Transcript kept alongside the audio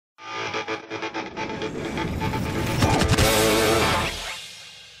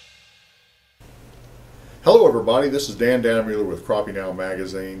Hello everybody, this is Dan with Crappie Dan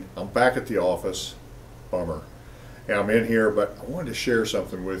magazine. I'm back at the office, bummer. And I'm in here, but I wanted to share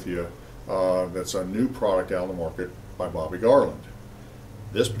something with you that's a new product out on the market by Garland.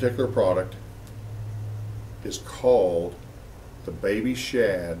 This particular product is called the Baby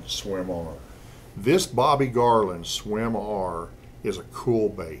Shad swimr. This Garland swimr is a cool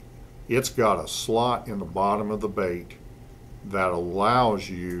bait. It's got a slot in the bottom of the bait that allows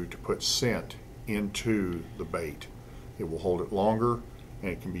you to put scent into the bait. It will hold it longer,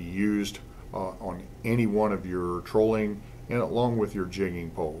 and it can be used on any one of your trolling and along with your jigging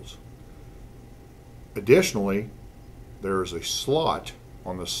poles. Additionally, there is a slot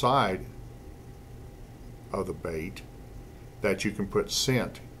on the side of the bait that you can put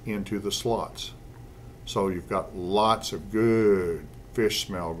scent into the slots. So you've got lots of good fish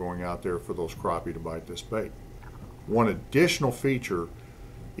smell going out there for those crappie to bite this bait. One additional feature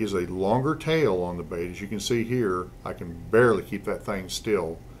is a longer tail on the bait. As you can see here, I can barely keep that thing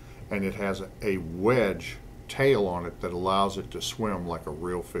still, and it has a wedge tail on it that allows it to swim like a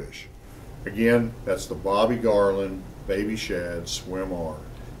real fish. Again, that's the Garland Baby Shad swimr.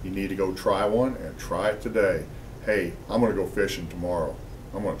 You need to go try one, and try it today. Hey, I'm going to go fishing tomorrow.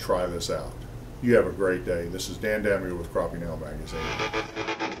 I'm going to try this out. You have a great day. This is Dan with Crappie Dan magazine.